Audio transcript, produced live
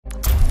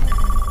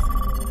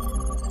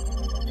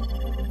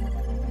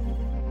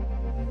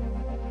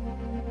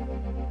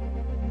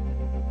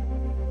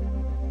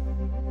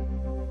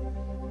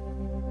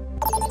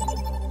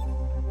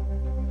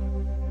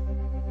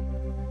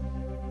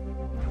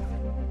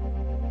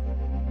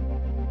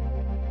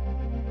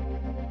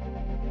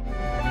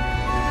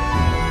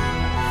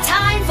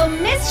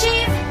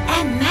mischief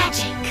and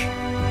magic.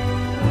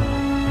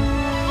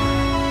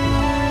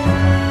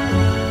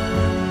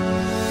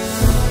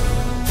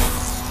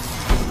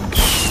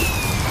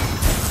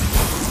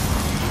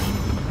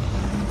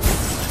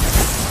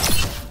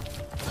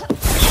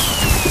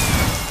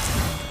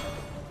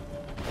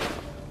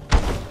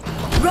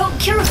 Rogue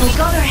Kiriko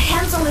got her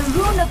hands on the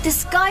Rune of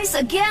Disguise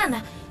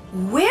again.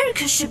 Where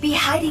could she be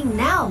hiding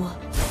now?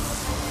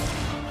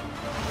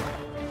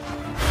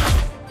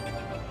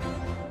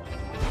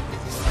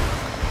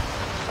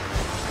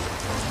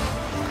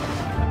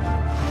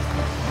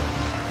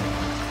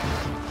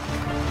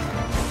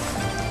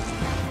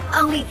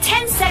 Only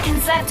 10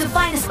 seconds left to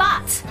find a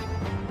spot.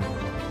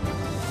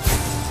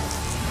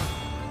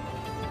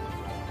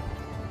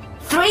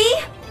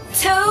 3,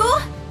 2,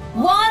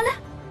 1.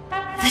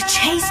 The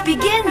chase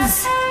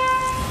begins.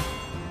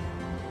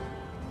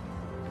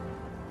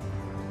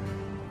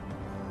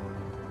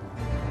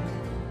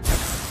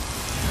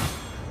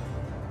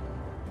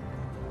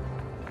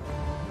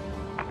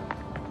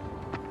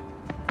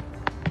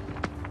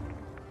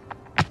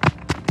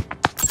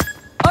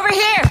 Over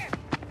here!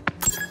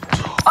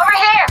 Over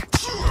here!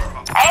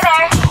 Hey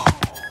there!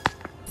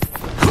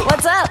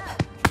 What's up?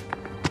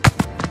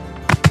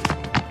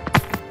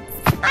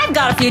 I've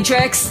got a few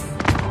tricks.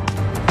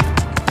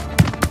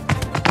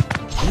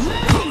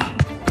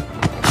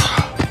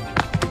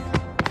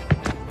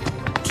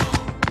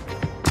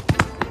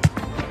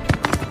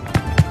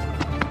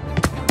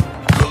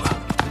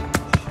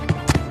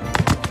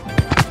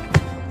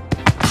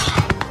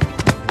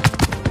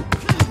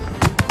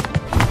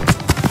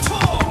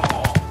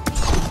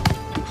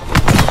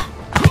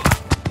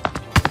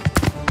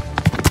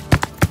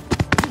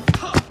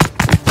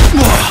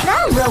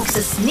 Rogue's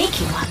a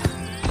sneaky one.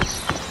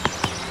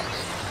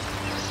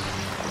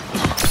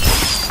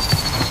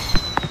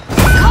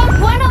 Caught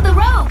one of the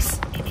rogues!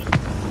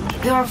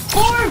 There are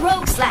 4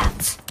 rogues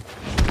left.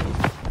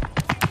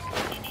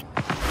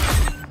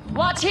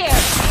 Watch here!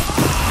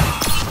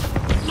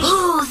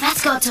 Ooh,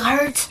 that's got to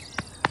hurt.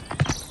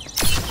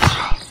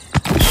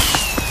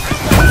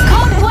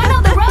 Caught one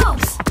of the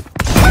rogues!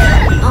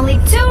 Only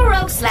 2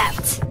 rogues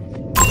left.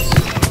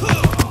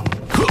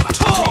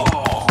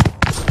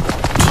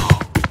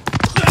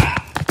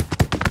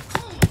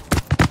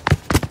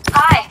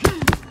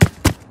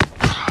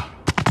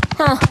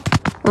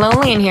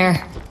 Lonely in here.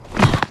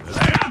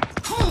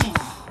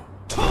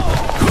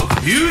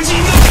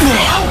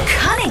 How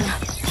cunning!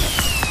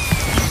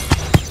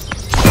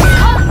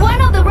 Caught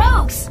one of the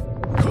rogues!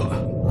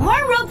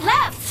 1 rogue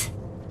left!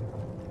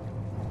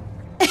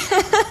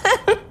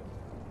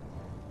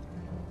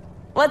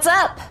 What's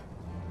up?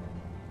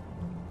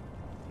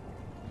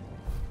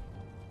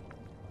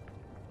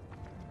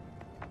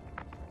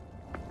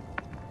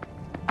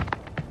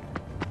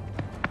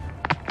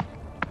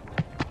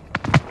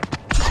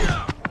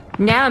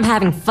 Now I'm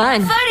having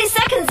fun. 30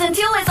 seconds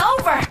until it's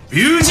over!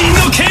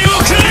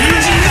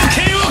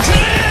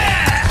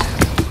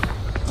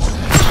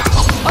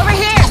 Over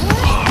here!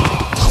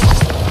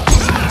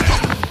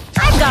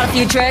 I've got a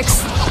few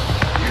tricks.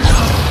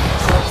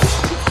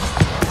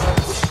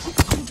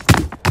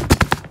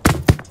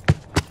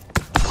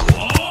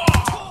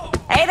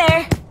 Hey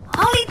there!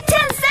 Only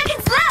 10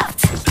 seconds left!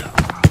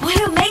 Will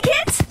you make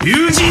it? 5,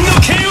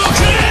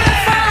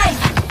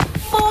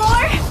 4,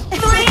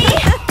 3,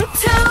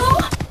 2,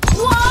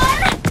 1.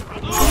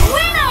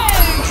 Winner!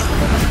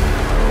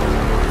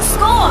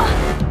 Score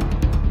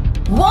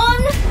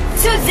 1-0.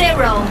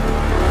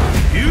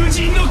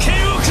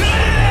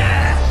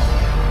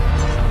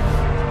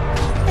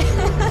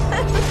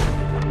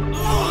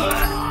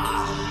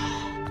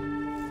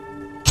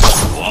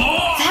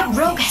 That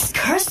rogue has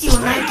cursed you,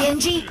 right,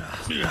 Genji?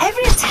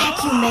 Every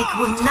attack you make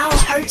will now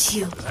hurt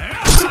you.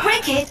 To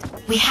break it,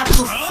 we have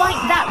to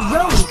fight that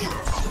rogue.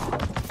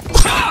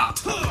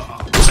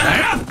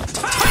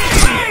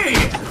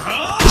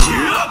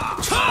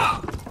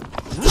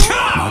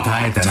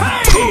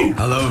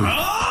 Hello.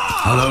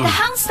 Hello. The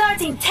hunt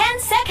starts in 10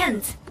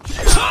 seconds.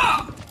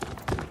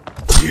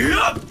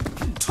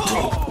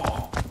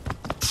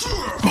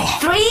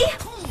 3,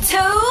 2,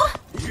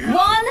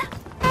 1.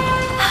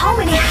 How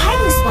many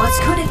hiding spots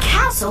could a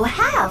castle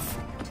have?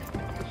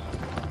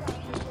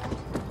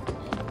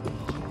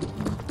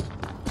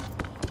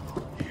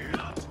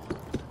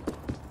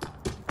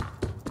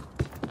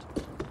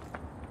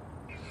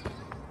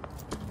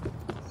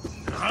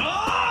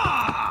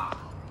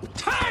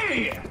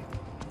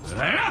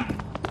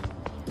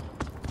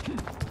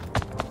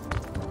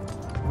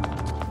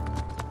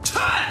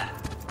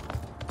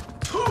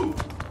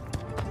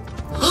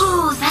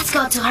 Ooh, that's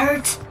got to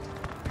hurt.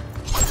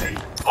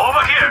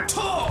 Over here!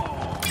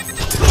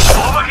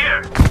 Over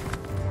here!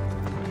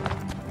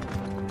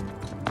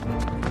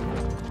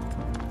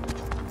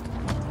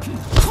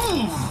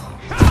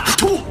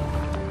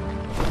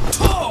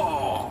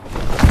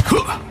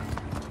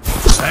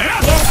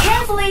 Get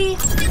carefully,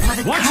 or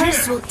the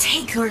curse will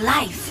take your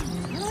life.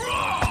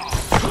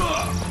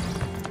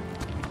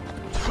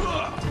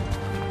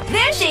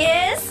 There she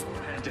is!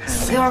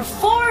 There are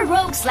 4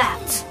 rogues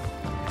left.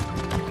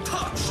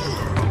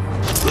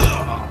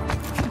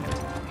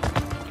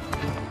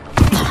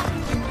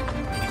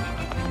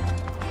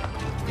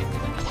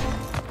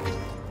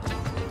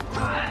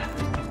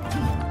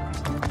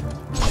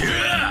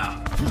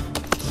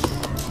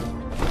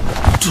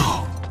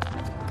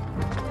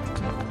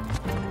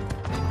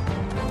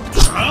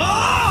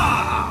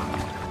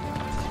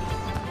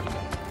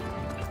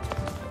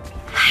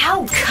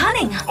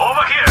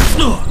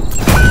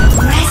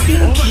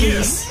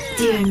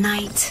 dear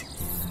knight.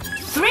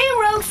 3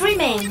 rogues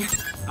remain.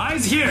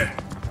 Eyes here.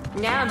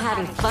 Now I'm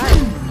having fun.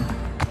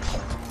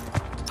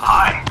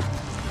 Hi.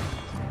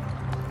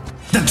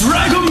 The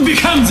dragon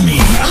becomes me.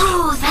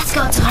 Ooh, that's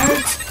got to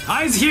hurt.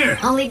 Eyes here.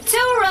 Only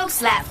 2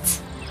 rogues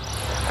left.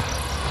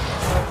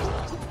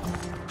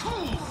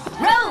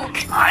 Rogue,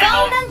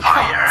 found and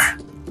caught.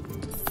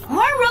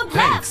 1 rogue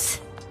left.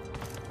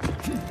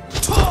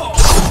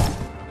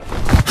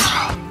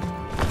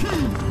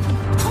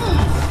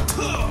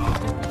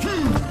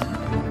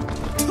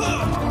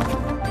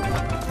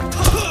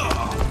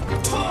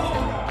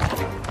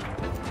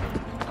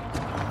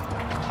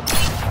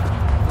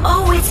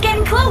 Oh, it's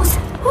getting close.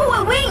 Who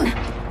will win?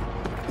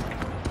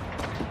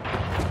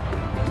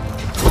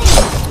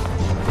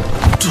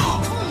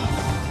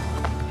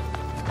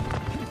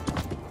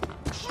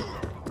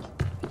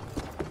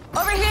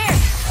 Over here!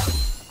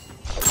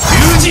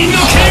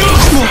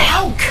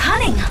 How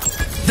cunning!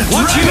 The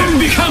dragon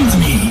becomes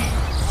me.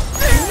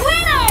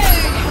 Winner!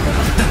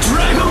 The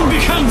dragon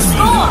becomes me.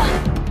 Score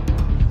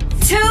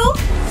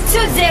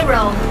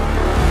 2-0.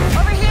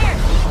 Over here!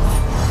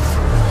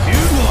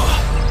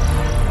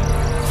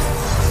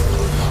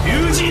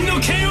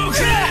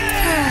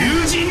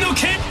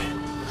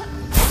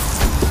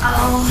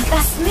 Oh,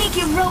 that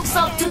sneaky rogue's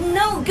up to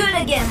no good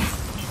again.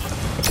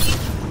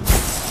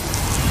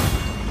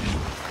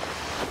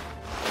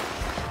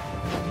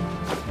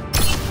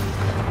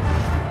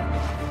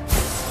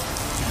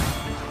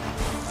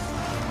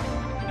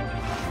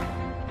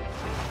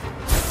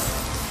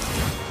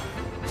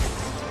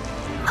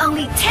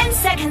 Only 10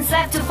 seconds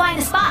left to find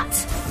a spot.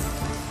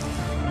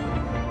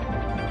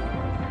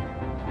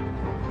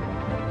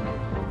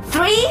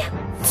 3,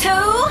 2,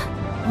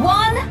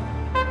 1.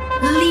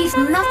 Leave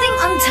nothing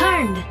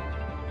unturned.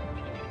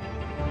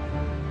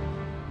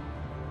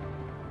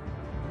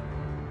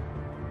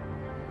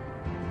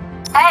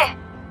 Hey.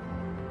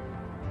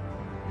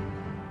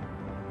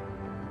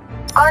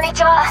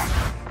 Konnichiwa.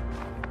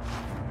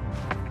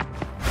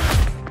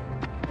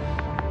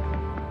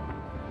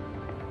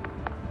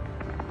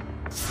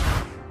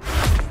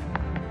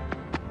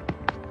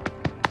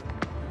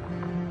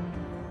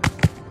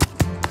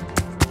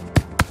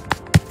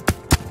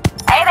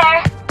 Hey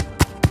there.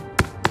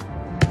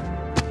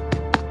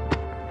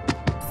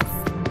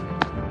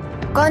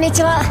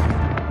 Konnichiwa.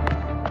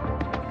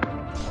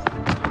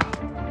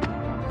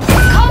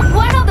 Caught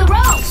one of the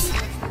rogues.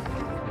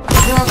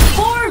 There are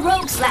 4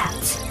 rogues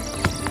left.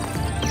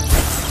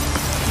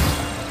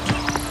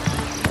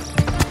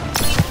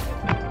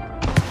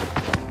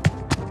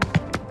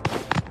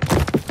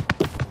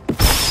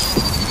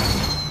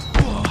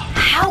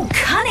 How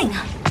cunning!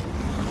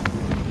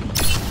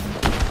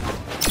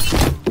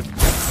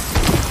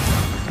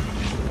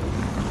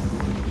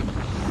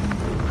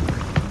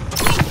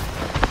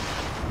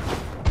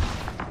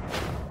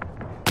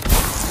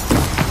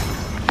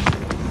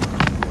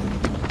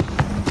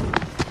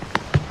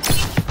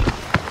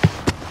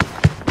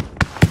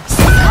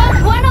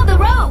 Caught one of the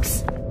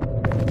rogues.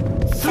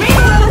 3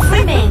 rogues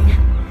remain.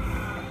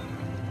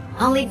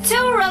 Only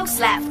 2 rogues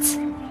left.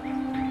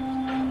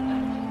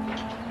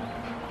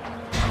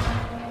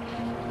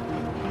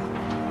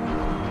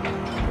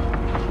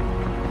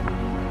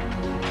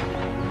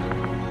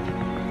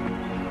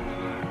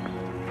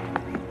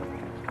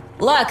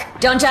 Look,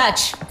 don't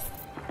touch.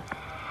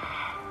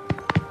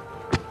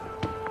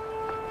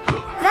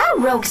 That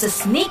rogue's a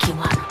sneaky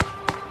one.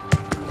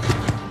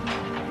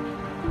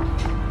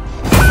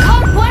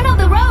 Caught one of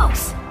the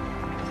rogues!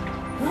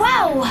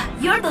 Wow,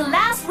 you're the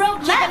last rogue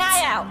Keep left! an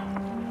eye out.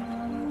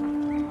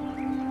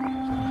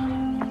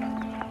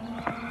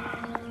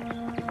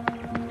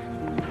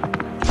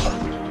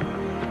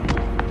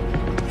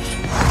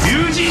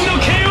 Yujin no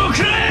ken o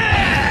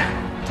kurei!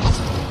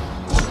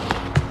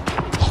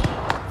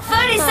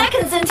 30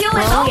 seconds until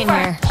it's Long in over!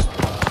 here.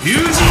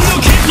 Yujin no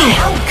ken!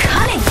 How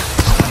cunning!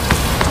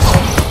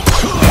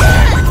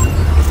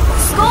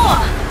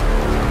 Score!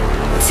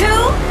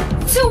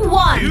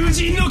 2-1!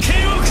 Yujin no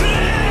ken o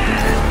kurei!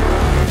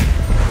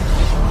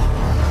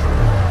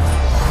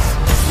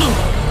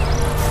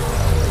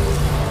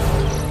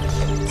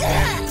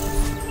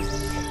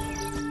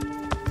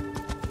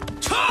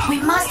 We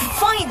must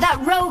find that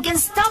rogue and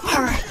stop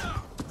her!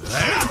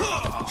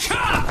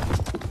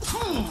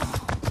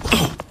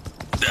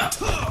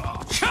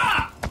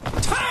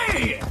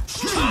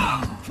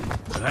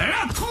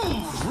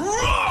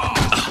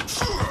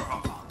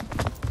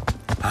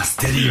 A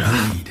steady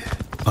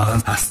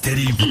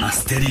bleed. A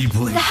steady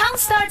bleed. The hunt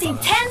starts in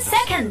 10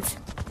 seconds!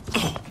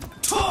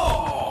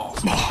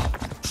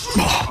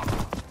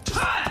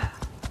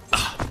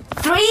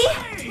 3,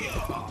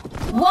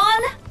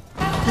 1,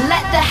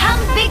 let the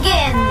hunt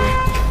begin!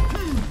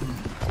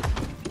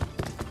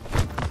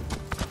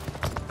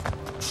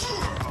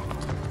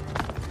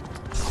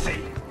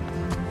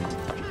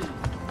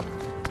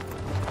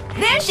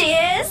 There she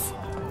is!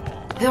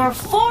 There are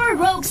 4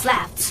 rogues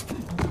left.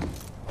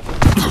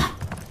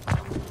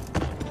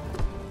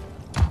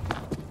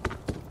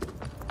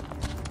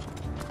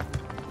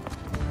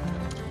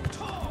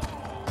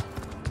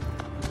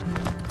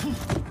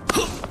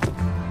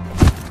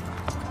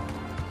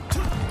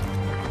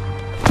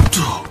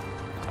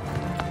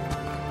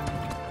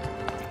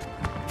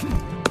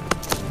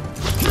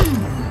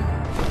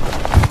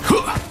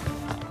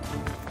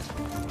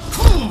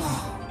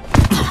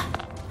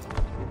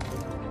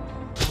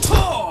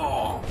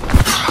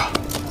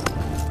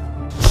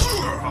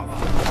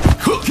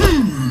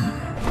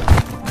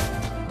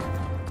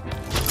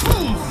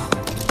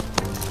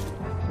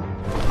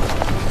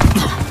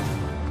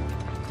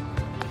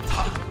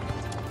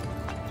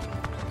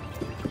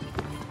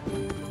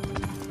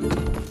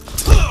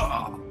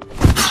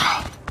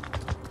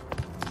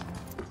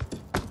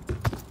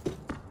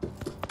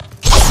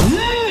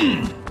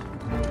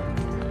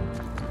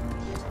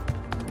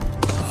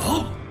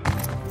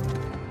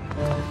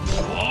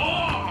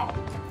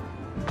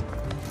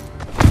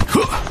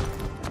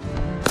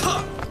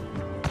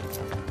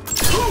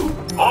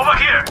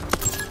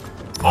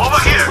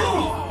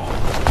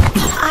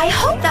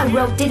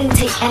 rogue didn't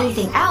take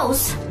anything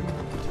else.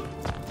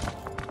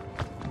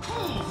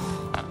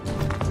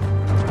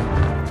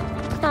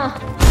 Huh.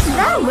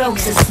 That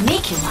rogue's a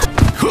sneaky one.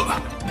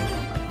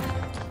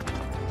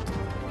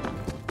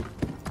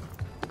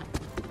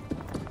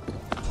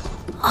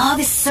 Oh,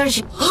 this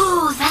surgery.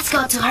 Ooh, that's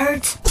got to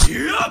hurt.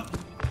 Yep.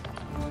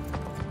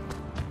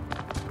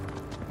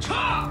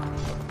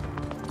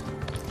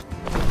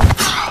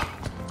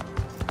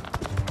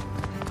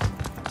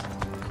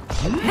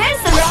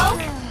 There's the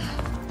rogue.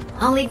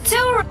 Only 2.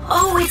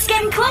 Oh, it's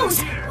getting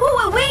close. Who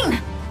will win?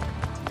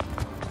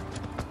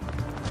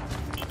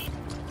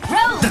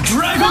 Rogue. The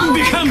dragon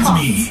becomes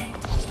me.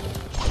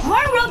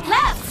 1 rogue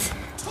left.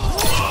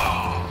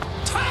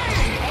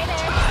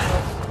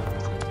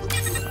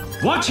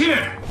 Watch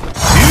here!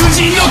 友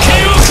人の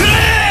剣をくれ!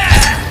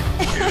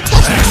 The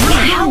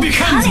dragon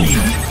becomes me.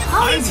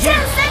 Only 10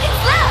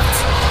 seconds left.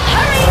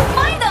 Hurry,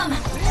 find them.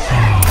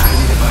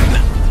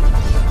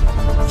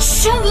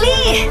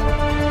 Shun-Li.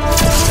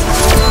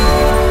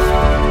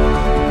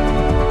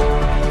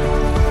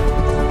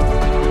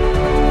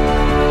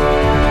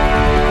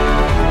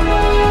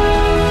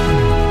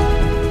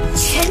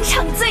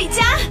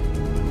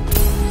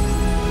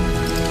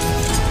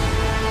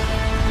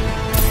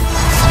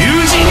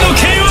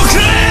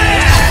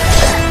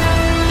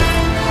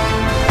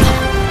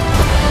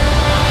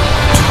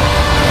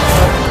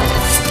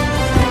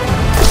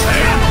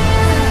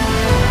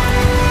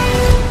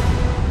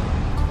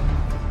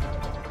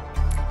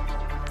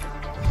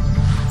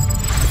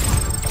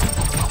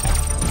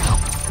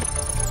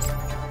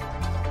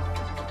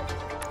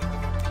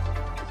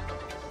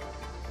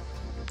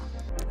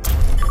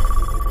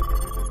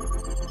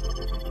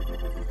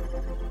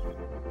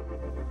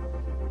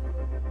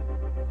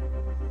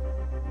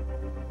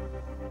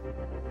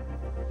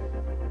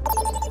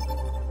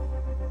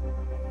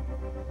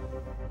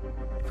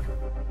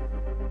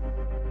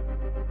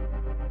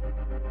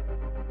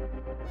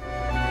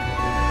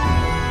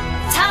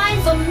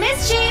 For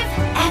mischief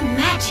and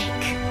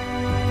magic.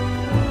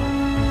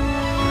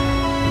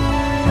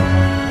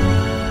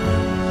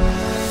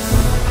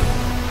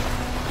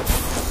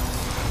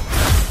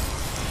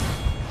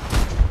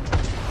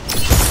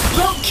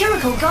 Rogue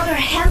Kiriko got her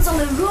hands on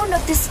the rune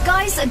of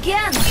disguise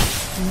again.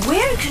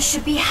 Where could she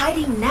be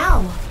hiding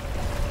now?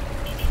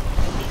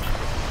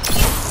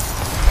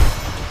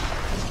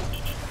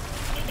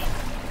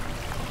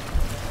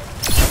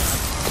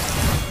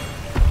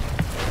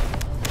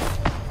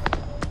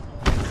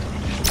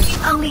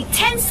 Only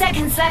 10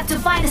 seconds left to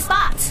find a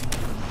spot.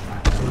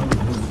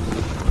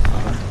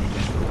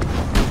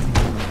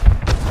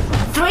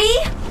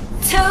 3,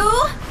 2,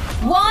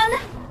 1.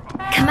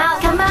 Come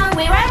out,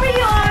 wherever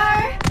you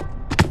are.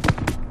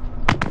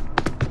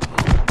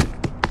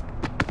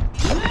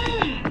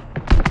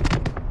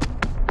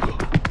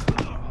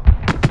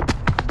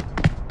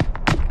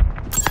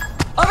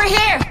 Over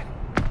here!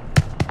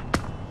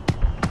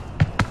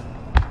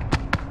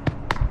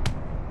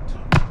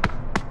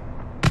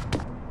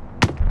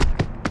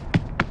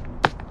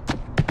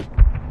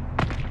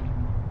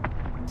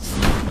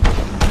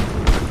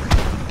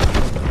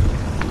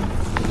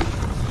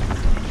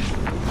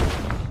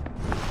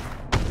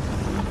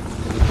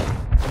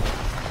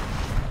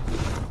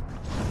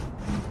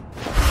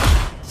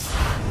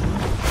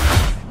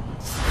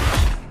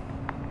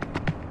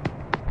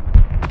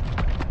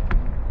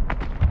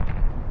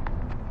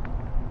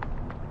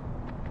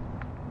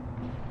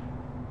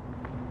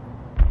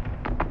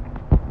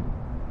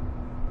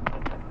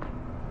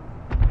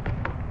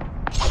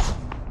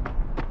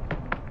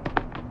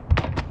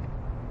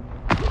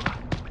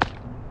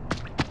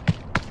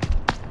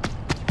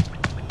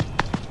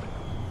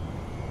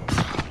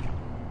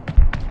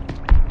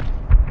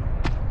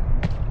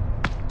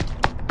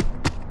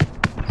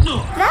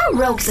 That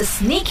rogue's a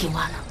sneaky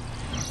one.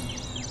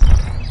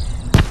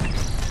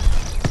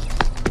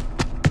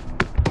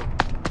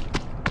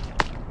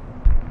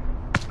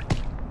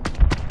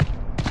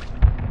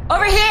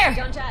 Over here!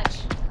 Don't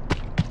touch.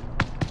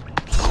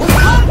 We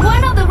caught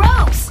one of the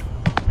rogues.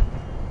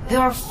 There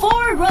are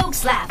 4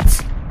 rogues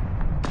left.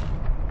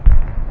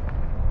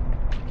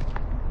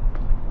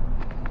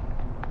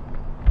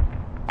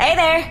 Hey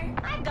there!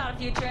 I've got a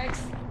few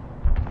tricks.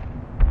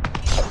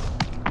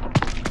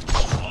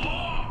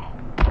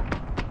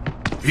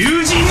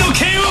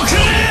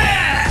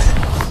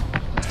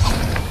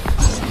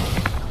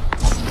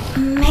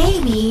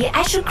 Maybe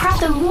I should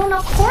craft a rune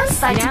of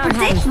foresight to Now I'm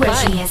predict having where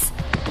fun. she is.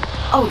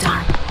 Oh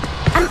darn,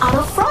 I'm out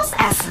of frost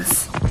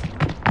essence.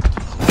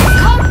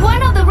 Caught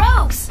one of the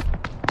rogues.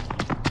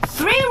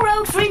 3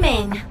 rogues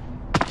remain.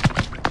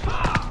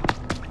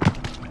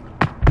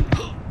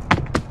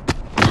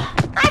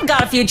 I've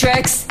got a few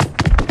tricks.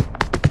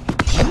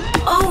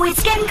 Oh,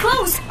 it's getting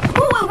close.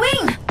 Who will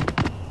win?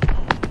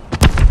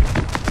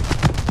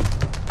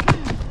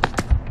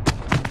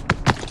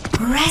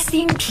 Rest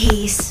in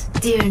peace,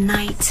 dear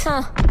knight.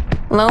 Huh.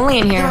 Lonely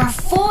in There here. are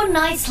 4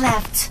 knights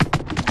left.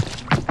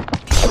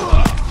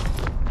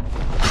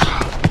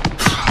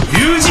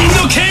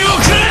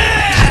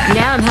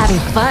 Now I'm having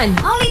fun.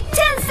 Only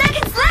 10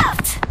 seconds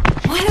left.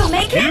 We Can you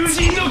make it? 友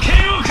人の剣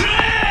をくれ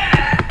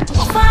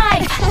 5,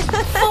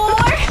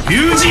 4,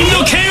 友人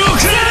の剣を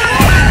くれ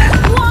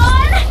 1.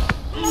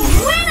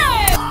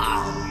 Winner!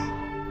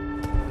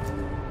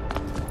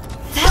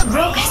 That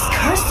rogue has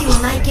cursed you,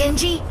 Night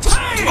Genji.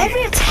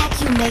 Every attack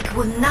you make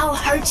will now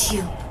hurt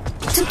you.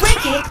 To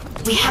break it,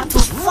 we have to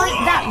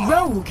fight that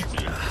rogue.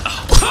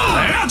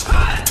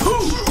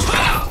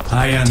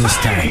 I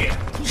understand.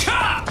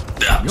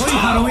 Yoi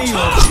Halloween.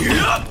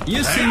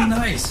 You seem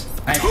nice.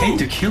 I hate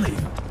to kill you.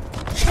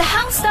 The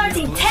hunt starts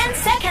in 10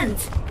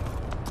 seconds.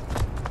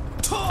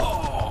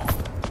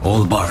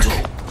 All bark,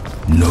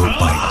 no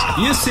bite.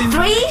 You seem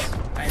 3,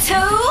 2,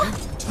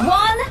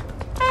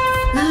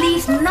 1.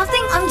 Leave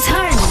nothing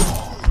unturned.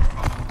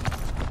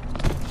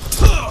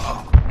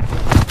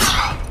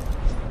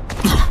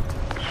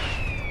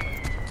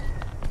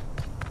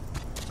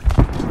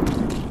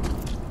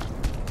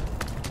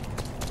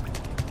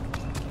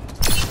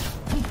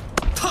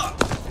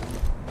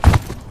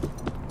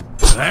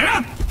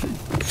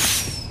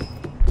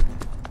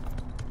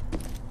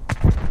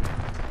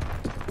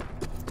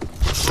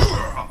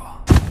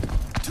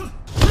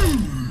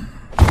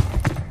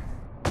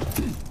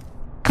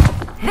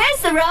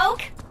 There's the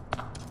rogue.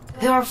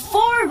 There are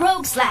 4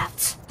 rogues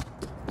left.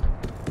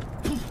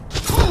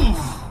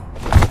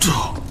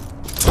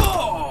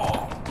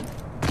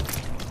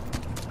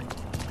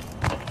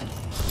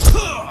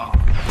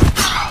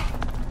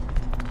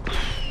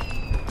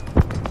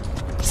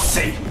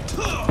 Say.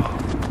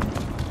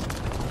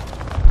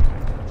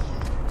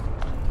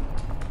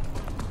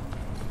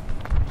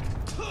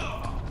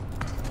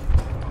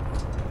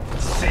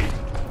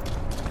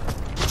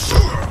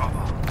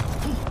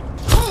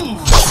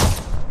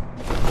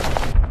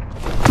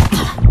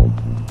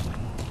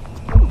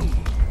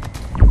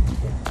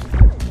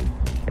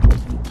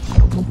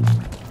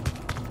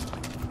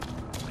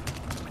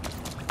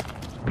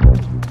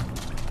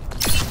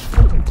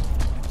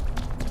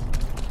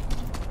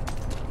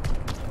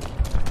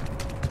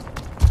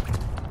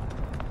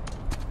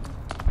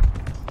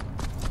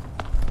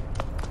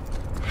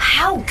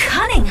 How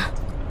cunning!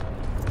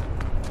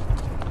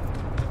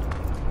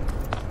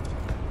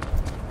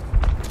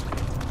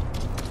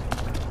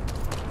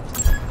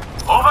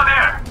 Over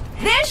there.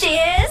 There she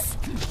is!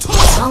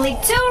 Only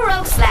 2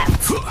 rogues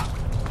left.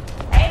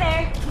 Hey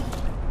there.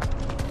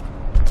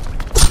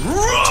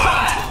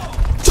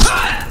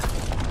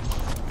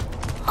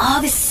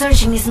 All this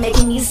searching is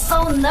making me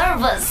so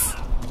nervous.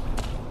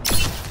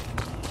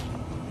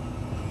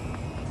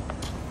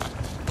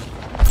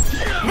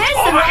 There's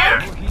the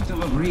rogue! hint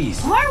of a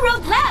breeze. 1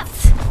 rogue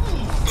left!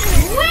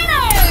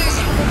 Winner!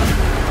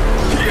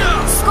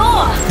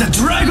 Score! The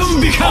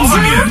dragon becomes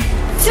again.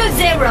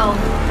 2-0.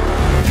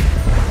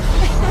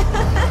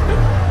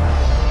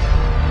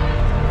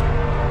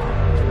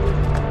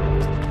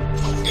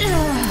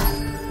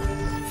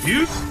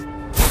 You.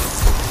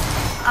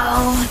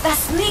 Oh, that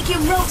sneaky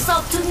rogue's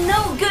up to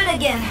no good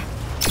again.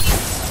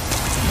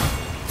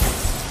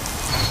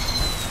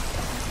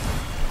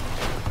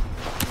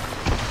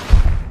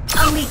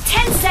 Only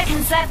 10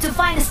 seconds left to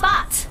find a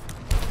spot.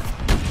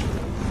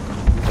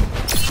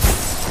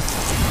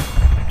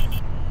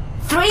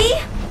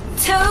 3,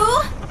 2,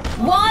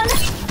 1.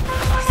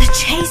 The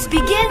chase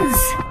begins.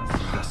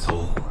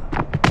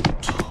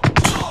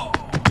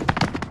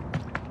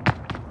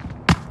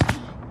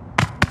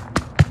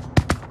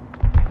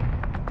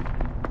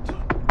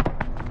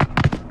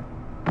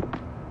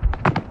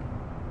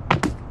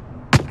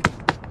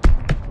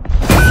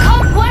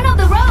 Caught one of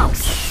the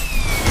rogues.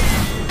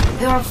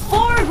 There are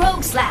 4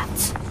 rogues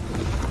left.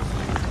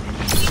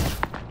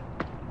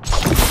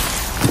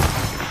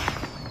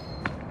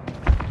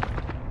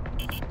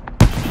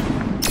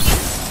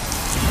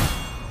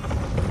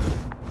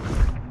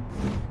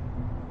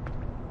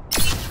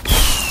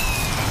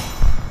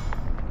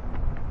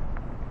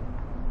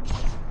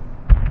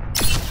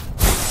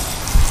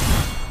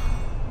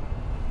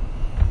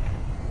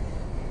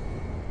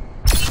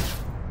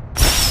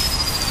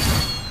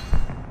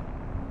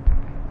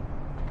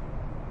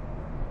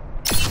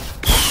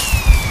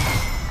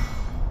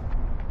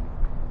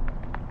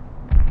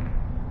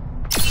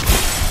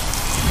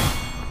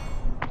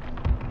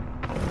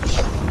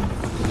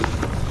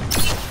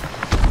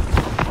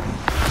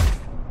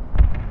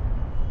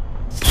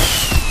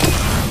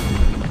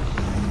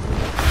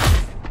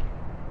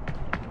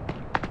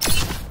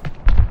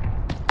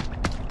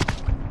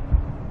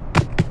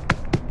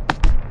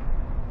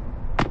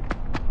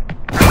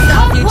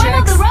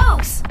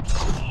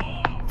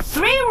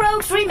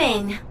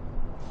 Remain.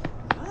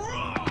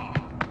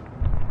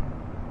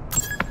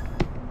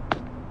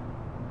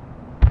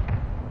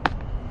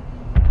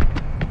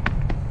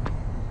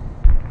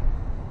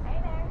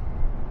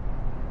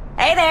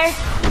 Hey there.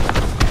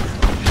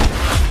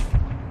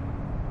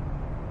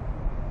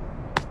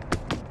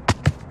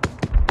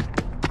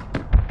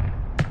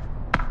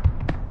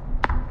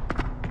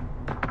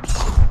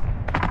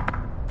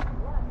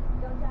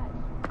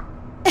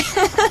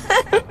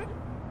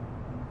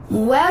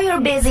 Well,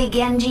 you're busy,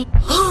 Genji.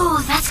 Ooh,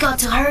 that's got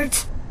to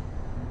hurt.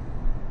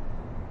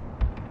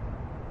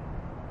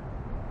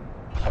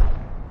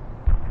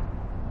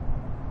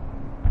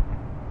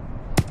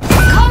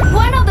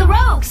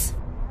 rogues.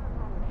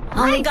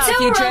 Only got a 2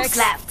 few rogues tricks.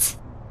 left.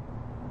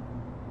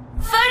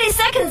 30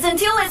 seconds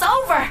until it's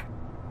over.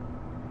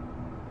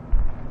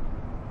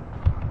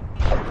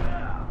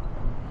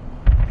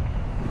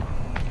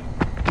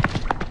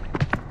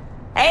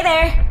 Hey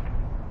there.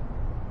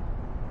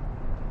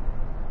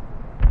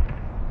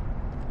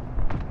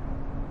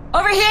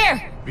 Over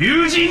here.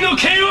 友人の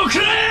剣をく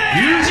れ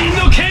友人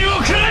の剣を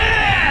くれ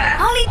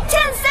Only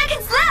 10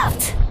 seconds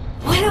left.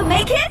 Will you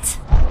make it?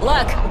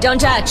 Look, don't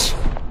touch.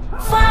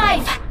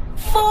 5,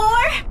 4,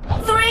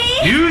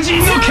 3, 友人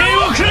の剣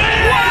をくれ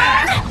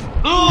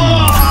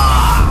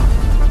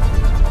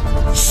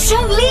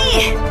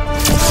Shun-Li!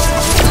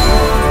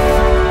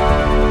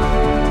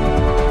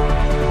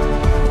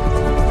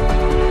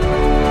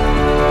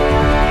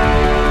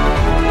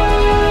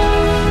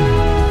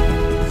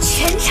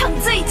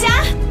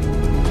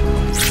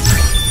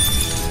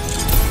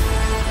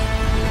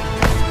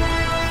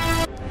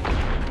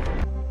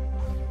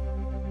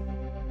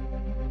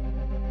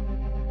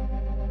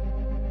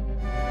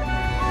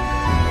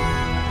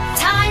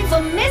 Time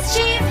for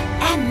mischief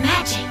and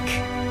magic.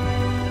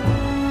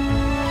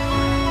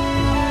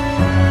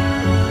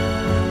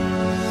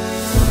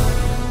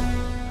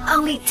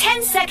 Only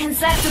 10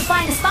 seconds left to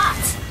find a spot.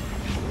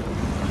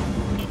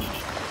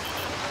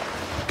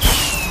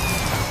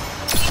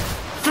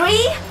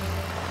 Three,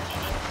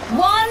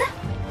 1.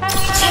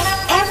 Check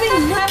every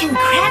nook and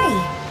cranny.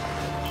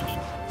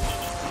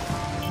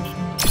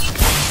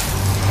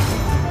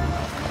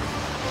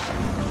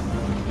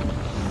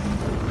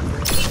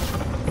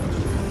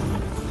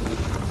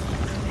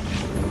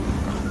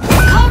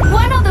 Caught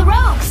one of the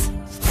rogues.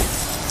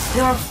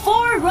 There are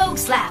 4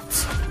 rogues left.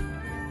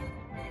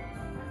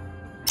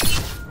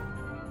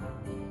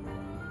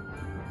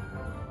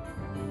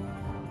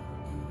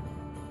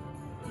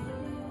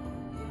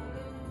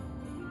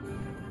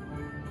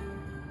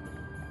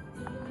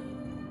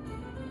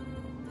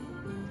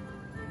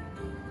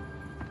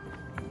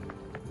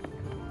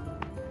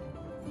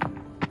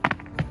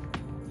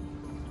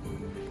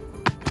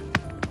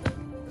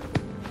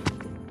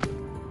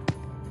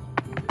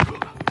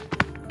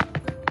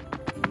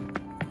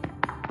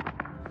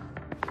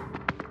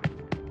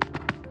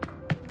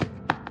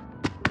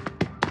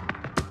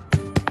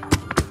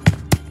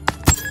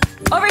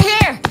 Over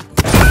here.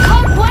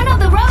 Caught one of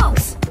the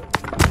rogues.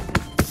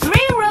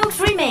 3 rogues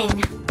remain.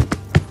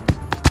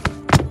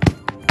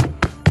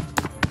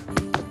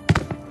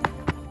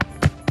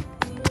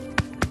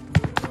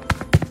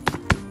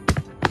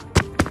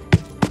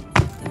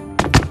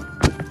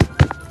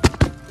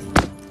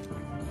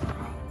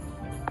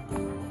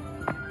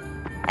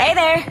 Hey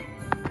there.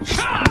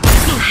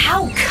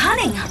 How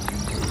cunning!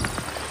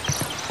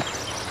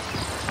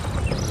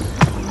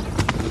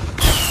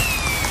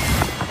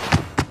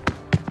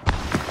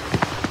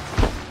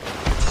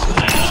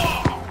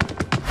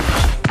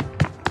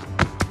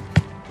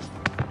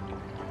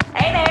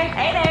 Hey there.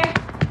 Hey there.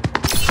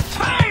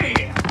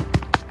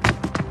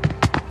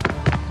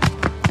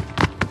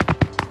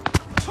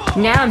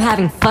 Now I'm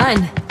having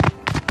fun.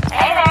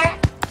 Hey there.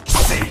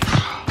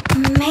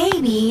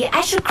 Maybe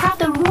I should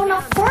craft a rune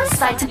of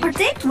foresight to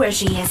predict where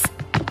she is.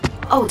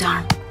 Oh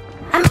darn.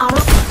 I'm out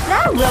of...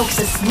 That rogue's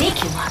a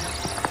sneaky one.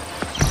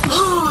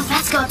 Ooh,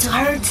 that's got to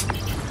hurt.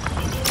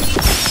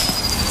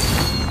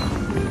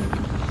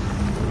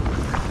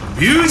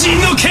 友人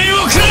の剣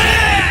をくれ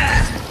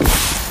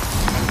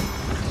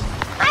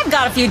I've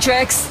got a few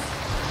tricks.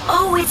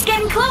 Oh, it's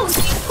getting close.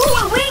 Who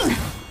will win?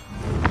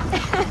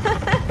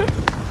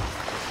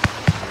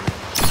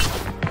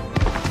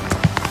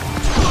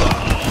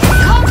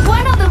 Caught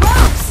one of the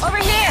rogues. Over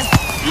here.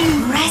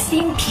 Rest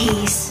in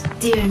peace,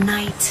 dear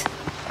knight.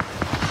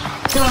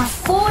 There are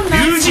 4 友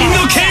knights 人の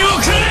left. 剣を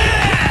くれ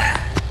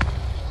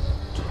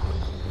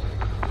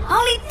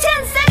Only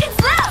 10 seconds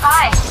left.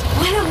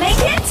 Will you make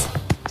it?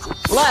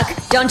 Look,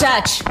 don't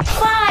touch.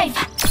 5,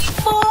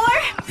 4,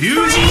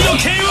 友人の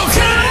剣をく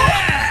れ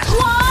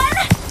 1.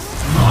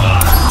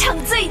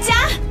 逞最佳。